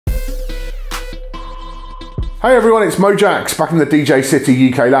Hey everyone, it's Mojaxx back in the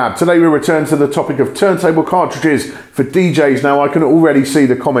DJcity UK lab. Today we return to the topic of turntable cartridges for DJs. Now I can already see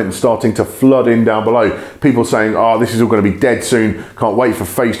the comments starting to flood in down below. People saying, oh, this is all going to be dead soon. Can't wait for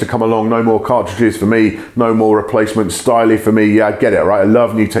Face to come along. No more cartridges for me. No more replacement styly for me. Yeah, I get it, right? I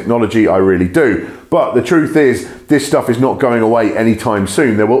love new technology. I really do. But the truth is, this stuff is not going away anytime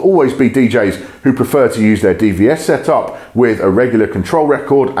soon. There will always be DJs who prefer to use their DVS setup with a regular control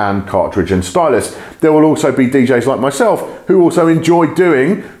record and cartridge and stylus. There will also be DJs like myself who also enjoy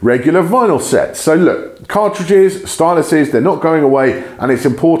doing regular vinyl sets. So look, cartridges, styluses, they're not going away, and it's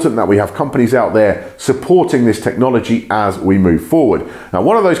important that we have companies out there supporting this technology as we move forward. Now,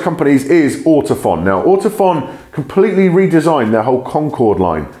 one of those companies is Ortofon. Now, Ortofon completely redesigned their whole Concord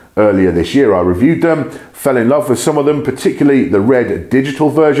line earlier this year. I reviewed them, fell in love with some of them, particularly the red digital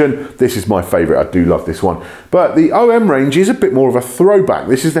version. This is my favorite, I do love this one. But the OM range is a bit more of a throwback.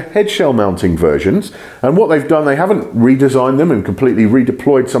 This is the head shell mounting versions, and what they've done, they haven't redesigned them and completely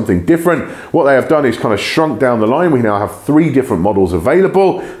redeployed something different. What they have done is kind of shrunk down the line. We now have 3 different models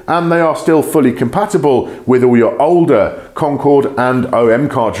available, and they are still fully compatible with all your older Concord and OM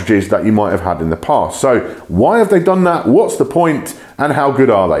cartridges that you might have had in the past. So why have they done that? What's the point? And how good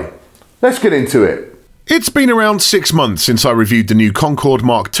are they? Let's get into it. It's been around 6 months since I reviewed the new Concord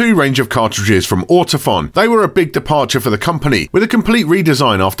Mark II range of cartridges from Ortofon. They were a big departure for the company, with a complete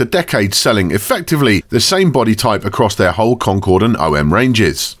redesign after decades selling effectively the same body type across their whole Concord and OM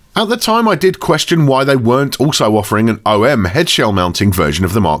ranges. At the time, I did question why they weren't also offering an OM head shell mounting version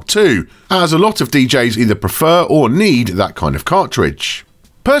of the Mark II, as a lot of DJs either prefer or need that kind of cartridge.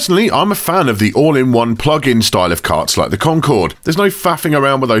 Personally, I'm a fan of the all-in-one plug-in style of carts like the Concord. There's no faffing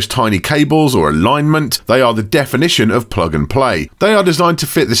around with those tiny cables or alignment. They are the definition of plug and play. They are designed to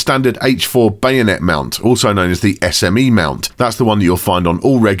fit the standard H4 bayonet mount, also known as the SME mount. That's the one that you'll find on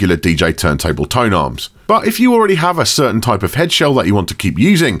all regular DJ turntable tone arms. But if you already have a certain type of head shell that you want to keep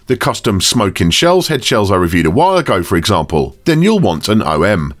using, the custom smoke-in shells head shells I reviewed a while ago for example, then you'll want an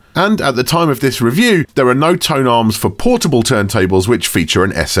OM. And at the time of this review, there are no tone arms for portable turntables which feature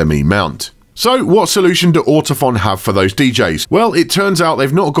an SME mount. So what solution do Ortofon have for those DJs? Well, it turns out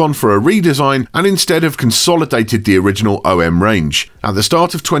they've not gone for a redesign and instead have consolidated the original OM range. At the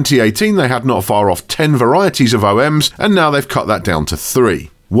start of 2018, they had not far off 10 varieties of OMs, and now they've cut that down to 3.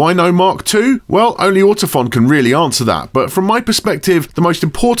 Why no Mark II? Well, only Ortofon can really answer that, but from my perspective, the most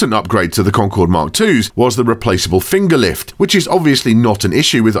important upgrade to the Concord Mark IIs was the replaceable finger lift, which is obviously not an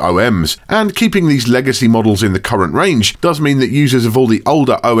issue with OMs, and keeping these legacy models in the current range does mean that users of all the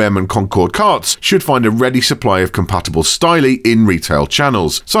older OM and Concord carts should find a ready supply of compatible styly in retail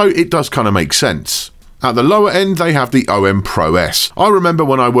channels, so it does kind of make sense. At the lower end, they have the OM Pro S. I remember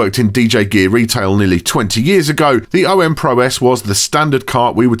when I worked in DJ gear retail nearly 20 years ago, the OM Pro S was the standard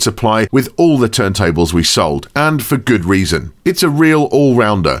cart we would supply with all the turntables we sold, and for good reason. It's a real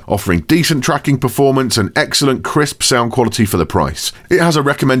all-rounder, offering decent tracking performance and excellent crisp sound quality for the price. It has a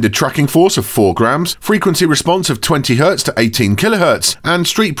recommended tracking force of 4 grams, frequency response of 20 Hz to 18 kHz, and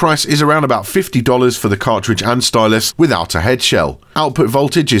street price is around about $50 for the cartridge and stylus without a head shell. Output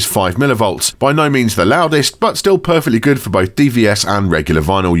voltage is 5 millivolts, by no means the loudest, but still perfectly good for both DVS and regular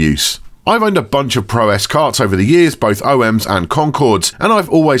vinyl use. I've owned a bunch of Pro S carts over the years, both OMs and Concords, and I've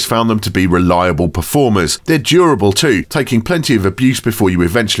always found them to be reliable performers. They're durable too, taking plenty of abuse before you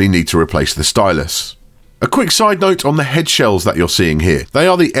eventually need to replace the stylus. A quick side note on the head shells that you're seeing here. They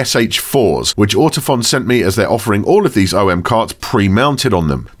are the SH4s, which Ortofon sent me as they're offering all of these OM carts pre-mounted on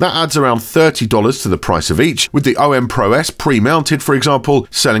them. That adds around $30 to the price of each, with the OM Pro S pre-mounted, for example,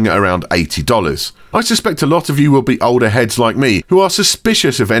 selling at around $80. I suspect a lot of you will be older heads like me who are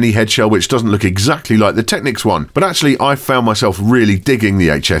suspicious of any head shell which doesn't look exactly like the Technics one, but actually I've found myself really digging the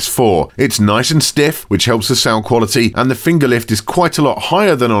HS4. It's nice and stiff, which helps the sound quality, and the finger lift is quite a lot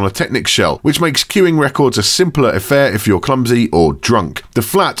higher than on a Technics shell, which makes queuing records a simpler affair if you're clumsy or drunk. The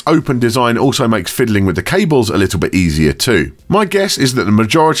flat, open design also makes fiddling with the cables a little bit easier too. My guess is that the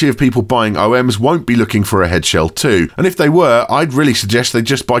majority of people buying OMs won't be looking for a head shell too, and if they were, I'd really suggest they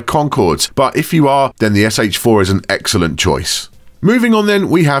just buy Concords, but if you are, then the SH4 is an excellent choice. Moving on then,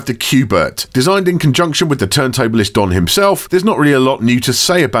 we have the Qbert. Designed in conjunction with the turntablist Don himself, there's not really a lot new to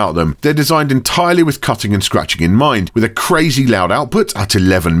say about them. They're designed entirely with cutting and scratching in mind, with a crazy loud output at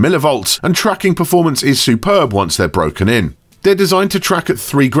 11 millivolts, and tracking performance is superb once they're broken in. They're designed to track at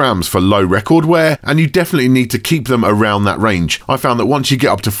 3 grams for low record wear, and you definitely need to keep them around that range. I found that once you get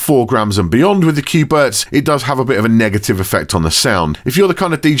up to 4 grams and beyond with the Qberts, it does have a bit of a negative effect on the sound. If you're the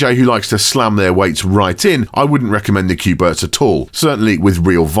kind of DJ who likes to slam their weights right in, I wouldn't recommend the Qberts at all, certainly with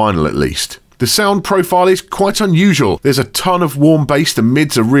real vinyl at least. The sound profile is quite unusual. There's a ton of warm bass, the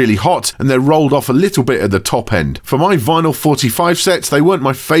mids are really hot, and they're rolled off a little bit at the top end. For my vinyl 45 sets, they weren't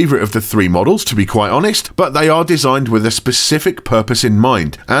my favourite of the three models, to be quite honest, but they are designed with a specific purpose in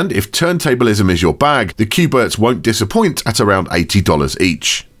mind, and if turntablism is your bag, the Q-Berts won't disappoint at around $80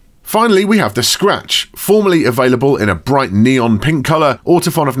 each. Finally, we have the Scratch. Formerly available in a bright neon pink colour,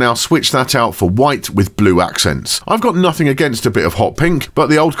 Ortofon have now switched that out for white with blue accents. I've got nothing against a bit of hot pink, but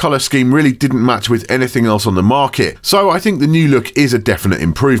the old colour scheme really didn't match with anything else on the market, so I think the new look is a definite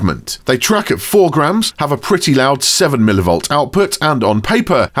improvement. They track at 4 grams, have a pretty loud 7mV output, and on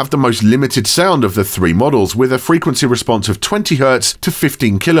paper have the most limited sound of the three models with a frequency response of 20Hz to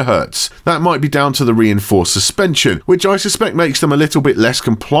 15kHz. That might be down to the reinforced suspension, which I suspect makes them a little bit less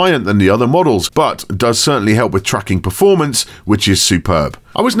compliant than the other models, but does certainly help with tracking performance, which is superb.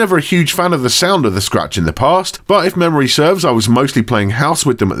 I was never a huge fan of the sound of the Scratch in the past, but if memory serves, I was mostly playing house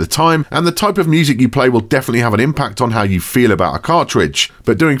with them at the time, and the type of music you play will definitely have an impact on how you feel about a cartridge.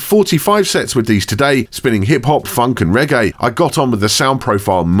 But doing 45 sets with these today, spinning hip hop, funk and reggae, I got on with the sound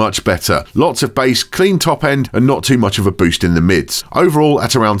profile much better. Lots of bass, clean top end, and not too much of a boost in the mids. Overall,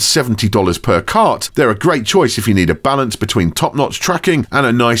 at around $70 per cart, they're a great choice if you need a balance between top-notch tracking and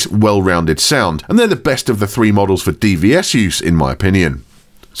a nice, well-rounded sound, and they're the best of the three models for DVS use, in my opinion.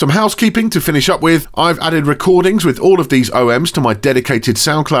 Some housekeeping to finish up with. I've added recordings with all of these OMs to my dedicated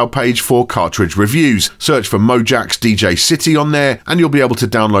SoundCloud page for cartridge reviews. Search for Mojaxx DJcity on there, and you'll be able to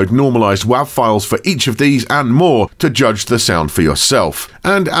download normalized WAV files for each of these and more to judge the sound for yourself.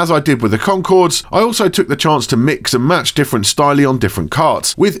 And as I did with the Concords, I also took the chance to mix and match different styli on different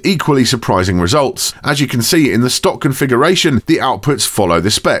carts, with equally surprising results. As you can see in the stock configuration, the outputs follow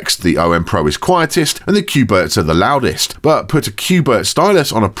the specs. The OM Pro is quietest, and the Q-Berts are the loudest. But put a Q-Bert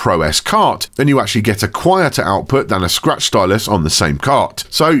stylus on a Pro S cart, then you actually get a quieter output than a Scratch stylus on the same cart.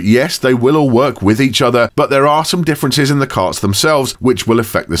 So yes, they will all work with each other, but there are some differences in the carts themselves which will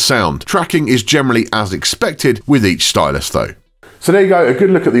affect the sound. Tracking is generally as expected with each stylus though. So there you go, a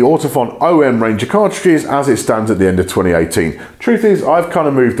good look at the Ortofon OM range of cartridges as it stands at the end of 2018. Truth is, I've kind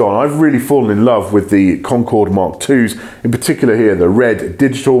of moved on. I've really fallen in love with the Concord Mark IIs, in particular here, the red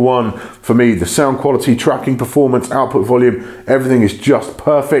digital one. For me, the sound quality, tracking, performance, output volume, everything is just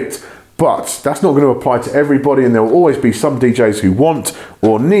perfect. But that's not going to apply to everybody, and there will always be some DJs who want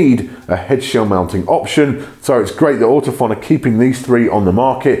or need a head shell mounting option. So it's great that Ortofon are keeping these three on the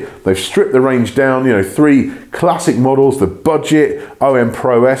market. They've stripped the range down, you know, 3 classic models, the budget OM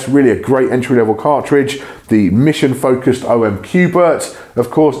Pro S, really a great entry-level cartridge, the mission-focused OM Q-Bert,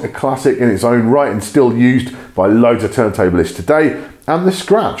 of course, a classic in its own right and still used by loads of turntablists today, and the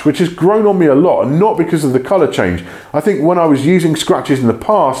Scratch, which has grown on me a lot, and not because of the color change. I think when I was using Scratches in the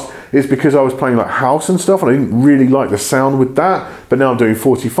past, it's because I was playing like house and stuff, and I didn't really like the sound with that. But now I'm doing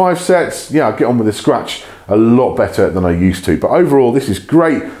 45 sets, yeah, I get on with the Scratch a lot better than I used to. But overall, this is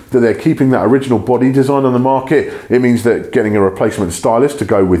great that they're keeping that original body design on the market. It means that getting a replacement stylus to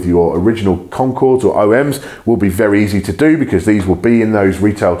go with your original Concords or OMs will be very easy to do, because these will be in those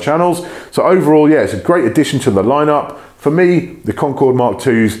retail channels. So overall, yeah, it's a great addition to the lineup. For me, the Concord Mark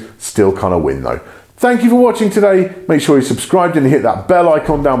IIs still kind of win though. Thank you for watching today. Make sure you subscribed and hit that bell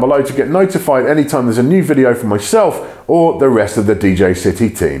icon down below to get notified anytime there's a new video from myself or the rest of the DJ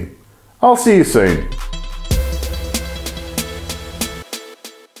City team. I'll see you soon.